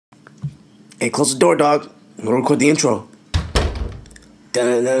Hey, close the door, dog. I'm gonna record the intro.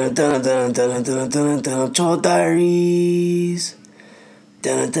 Cholo Diaries.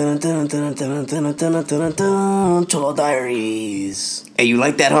 Cholo Diaries. Hey, you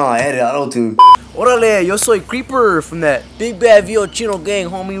like that, huh? I added auto-tune. Orale, yo soy Creeper from that Big Bad VO Chino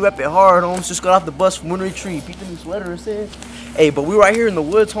gang, homie. Rep it hard, homes. Just got off the bus from Winter Retreat. Peep the new sweater, it said. Hey, but we're right here in the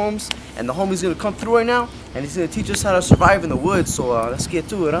woods, homes, and the homie's gonna come through right now, and he's gonna teach us how to survive in the woods. So let's get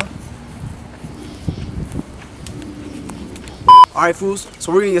to it, huh? Alright, fools.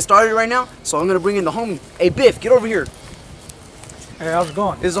 So we're gonna get started right now. So I'm gonna bring in the homie. Hey, Biff, get over here. Hey, how's it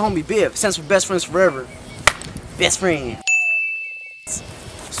going? This is the homie Biff. Stands for best friends forever. Best friend.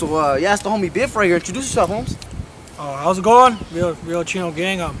 So yeah, it's the homie Biff right here. Introduce yourself, Holmes. How's it going? Real Chino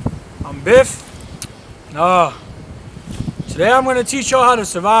gang. I'm Biff. Today I'm gonna teach y'all how to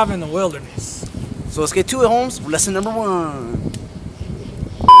survive in the wilderness. So let's get to it, Holmes. Lesson number 1.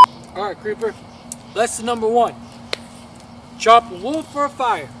 All right, Creeper. Lesson number 1. Chop wood for a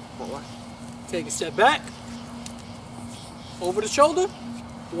fire. What? Take a step back. Over the shoulder.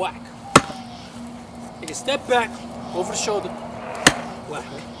 Whack. Take a step back. Over the shoulder. Whack.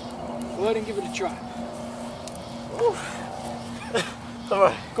 Go ahead and give it a try.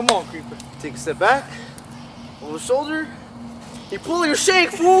 Alright. Come on, Creeper. Take a step back. Over the shoulder. You pull your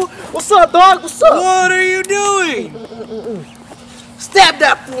shake, fool. What's up, dog? What's up? What are you doing? Stab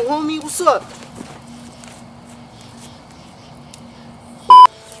that fool, homie. What's up?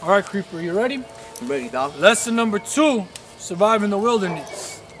 All right, Creeper. You ready? I'm ready, dog. Lesson number 2. Survive in the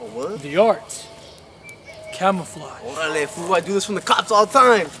wilderness. Oh, what? The art. Camouflage. Orale, fool. I do this from the cops all the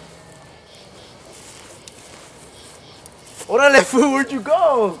time. Orale, fool. Where'd you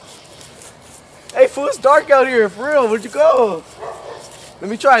go? Hey, fool. It's dark out here. For real. Where'd you go? Let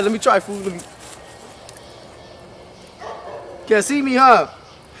me try, fool. Let me... Can't see me, huh?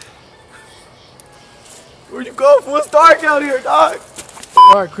 Where'd you go, fool? It's dark out here, dog.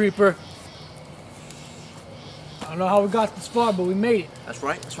 All right, Creeper. I don't know how we got this far, but we made it. That's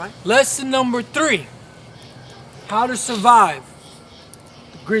right, that's right. Lesson number 3. How to survive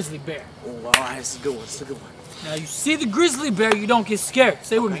the grizzly bear. Oh, alright, this is a good one, this is a good one. Now, you see the grizzly bear, you don't get scared.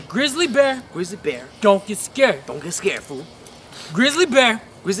 Say it with me. Grizzly bear. Grizzly bear. Don't get scared. Don't get scared, fool. Grizzly bear.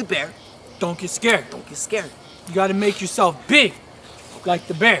 Grizzly bear. Don't get scared. Don't get scared. You got to make yourself big, like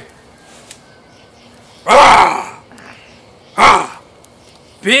the bear.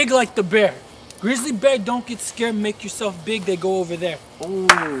 Big like the bear. Grizzly bear, don't get scared. Make yourself big. They go over there. Ooh.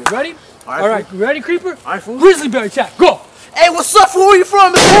 Ready? All right, ready, Creeper? All right, fool. Grizzly bear attack. Go. Hey, what's up, fool? Where you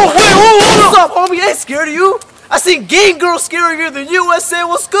from? Oh, wait, whoa, what's up, homie? I ain't scared of you. I seen gang girls scarier than you. I said,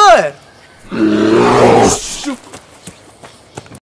 what's good?